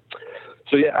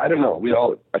 So yeah, I don't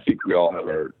know. I think we all have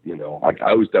our,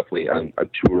 I was definitely on a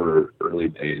tour early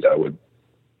days. I would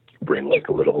bring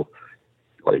a little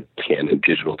Canon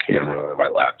digital camera on my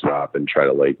laptop and try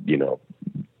to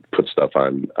put stuff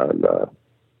on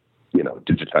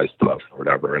digitized stuff or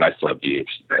whatever. And I still have VHS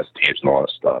tapes and all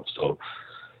that stuff. So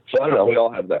I don't know. We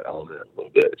all have that element a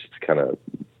little bit, just kind of.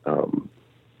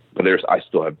 But I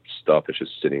still have stuff that's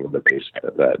just sitting in the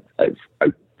basement that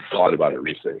I've thought about it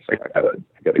recently. It's like I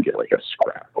gotta get a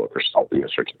scrapbook or something to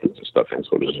start to put some stuff in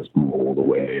so it doesn't just mold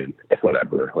away and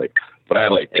whatever. But I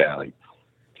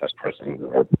test pressing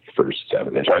the first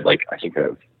 7-inch. I think I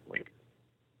have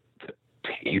the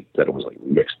tape that was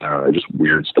mixed down and just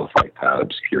weird stuff like that,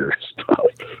 obscure stuff.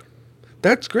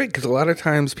 That's great, because a lot of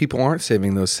times people aren't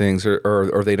saving those things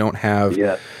or they don't have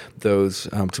those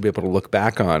to be able to look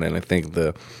back on. And I think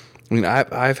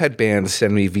I've had bands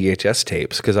send me VHS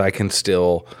tapes because I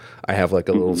have a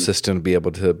little system to be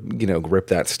able to, grip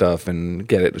that stuff and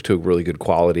get it to a really good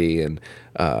quality. And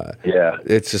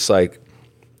it's just a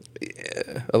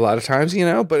lot of times,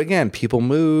 but again, people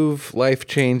move, life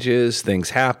changes, things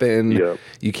happen. Yep.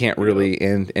 You can't really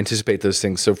anticipate those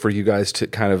things. So for you guys to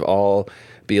kind of all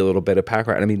be a little bit of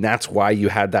background, I mean, that's why you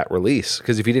had that release,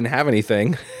 because if you didn't have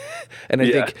anything and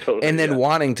I think, totally, and then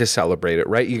wanting to celebrate it,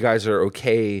 right? You guys are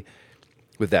okay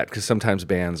with that, because sometimes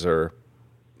bands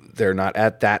they're not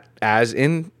at that as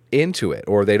into it,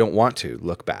 or they don't want to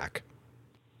look back.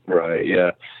 Right. Yeah.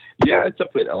 Yeah. It's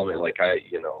definitely an element. Like I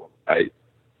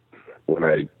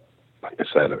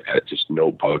said, I've had just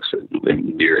notebooks and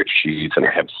lyric sheets, and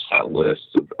I have set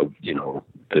lists of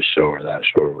this show or that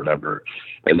show or whatever.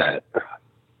 And that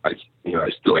I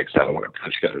still I want to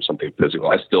put together something physical.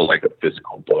 I still like a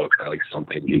physical book. I like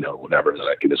something, whatever, that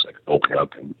I can just open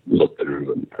up and look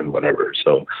through and whatever.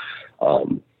 So,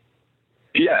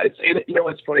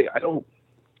 it's funny.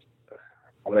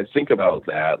 When I think about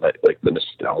that, like the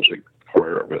nostalgic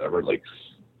part or whatever,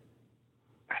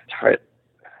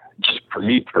 just for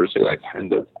me personally, I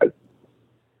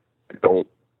don't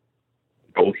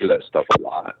go through that stuff a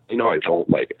lot. I don't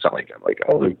it's not like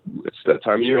I'm it's that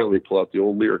time of year, let me pull out the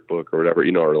old lyric book or whatever,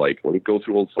 or when we go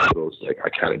through old photos, I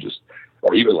kind of just,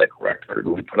 or even record,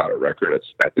 when we put out a record,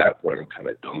 it's at that point I'm kind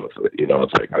of done with it.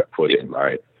 It's I put in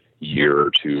my year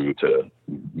or two to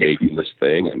making this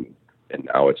thing, and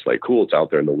now it's cool, it's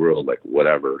out there in the world,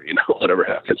 whatever, whatever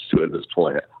happens to it at this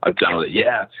point, I'm down with it.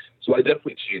 Yeah. So I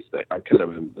definitely chase that. I kind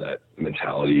of in that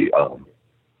mentality of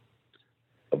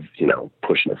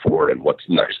pushing it forward and what's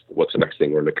the next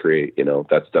thing we're going to create.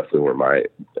 That's definitely where my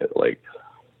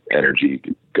energy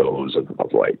goes of all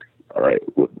right,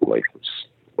 what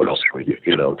else can we do,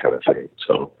 kind of thing.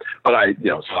 So, but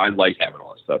so I like having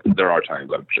all that stuff. There are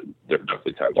times, there are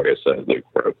definitely times, like I said,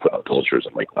 where I put out posters,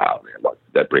 I'm wow, man,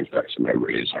 that brings back some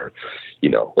memories. Or,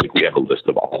 we have a list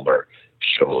of all of our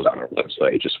shows on our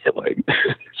website, just for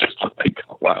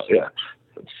oh, wow, yeah,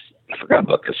 I forgot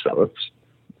about this stuff.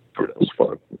 That was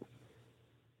fun.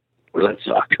 Well, that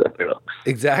sucks.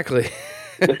 Exactly.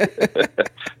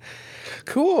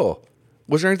 Cool.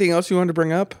 Was there anything else you wanted to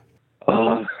bring up?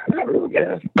 Not really.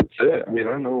 Yeah, that's it. I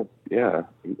don't know. Yeah.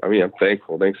 I'm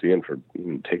thankful. Thanks again for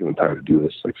even taking the time to do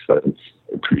this. Like I said, it's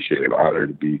appreciated, an honor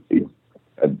to be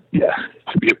a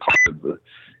part of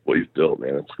what you've built,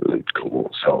 man. It's really cool.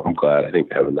 So I'm glad. I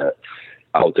think having that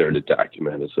out there to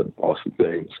document is an awesome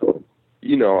thing. So,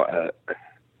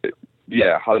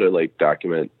 how to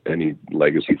document any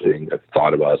legacy thing I've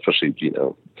thought about, especially,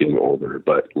 getting older,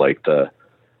 but the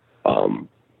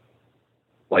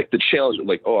challenge of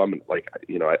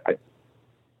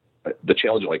the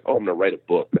challenge of I'm going to write a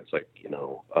book that's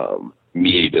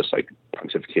me just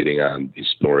pontificating on these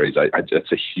stories.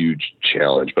 That's a huge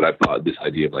challenge, but I thought this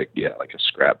idea of a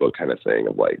scrapbook kind of thing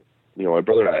of my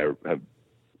brother and I have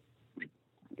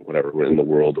whatever, we're in the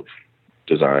world of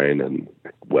design and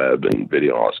web and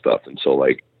video, all that stuff. And so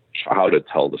how to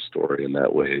tell the story in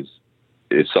that way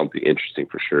is something interesting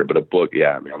for sure. But a book,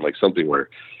 something where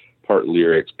part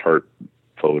lyrics, part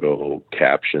photo,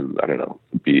 caption, I don't know,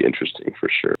 would be interesting for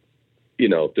sure.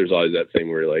 There's always that thing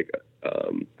where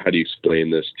how do you explain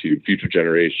this to future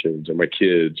generations or my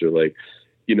kids, or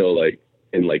in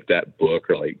that book,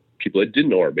 or people that didn't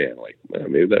know our band,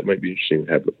 maybe that might be interesting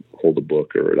to hold a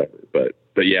book or whatever. But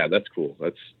but yeah, that's cool.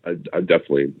 I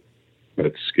definitely,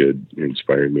 that's good. You're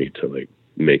inspiring me to like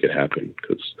make it happen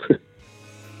because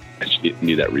I just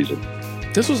need that reason.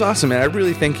 This was awesome, man. I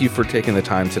really thank you for taking the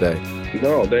time today.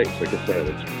 No, thanks. Like I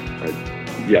said,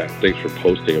 thanks for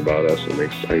posting about us. It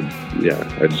makes, I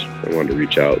wanted to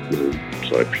reach out,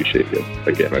 so I appreciate you.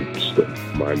 Again, I'm still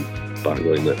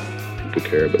mind-boggling that people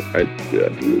care, but I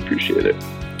really appreciate it.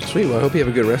 Sweet. Well, I hope you have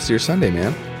a good rest of your Sunday,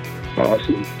 man.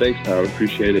 Awesome. Thanks, Tom.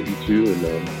 Appreciate it. You too. And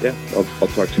I'll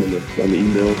talk to you on the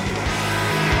email.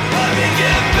 Let me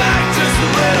get back just a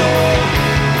little.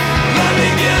 Let me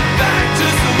get back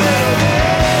just a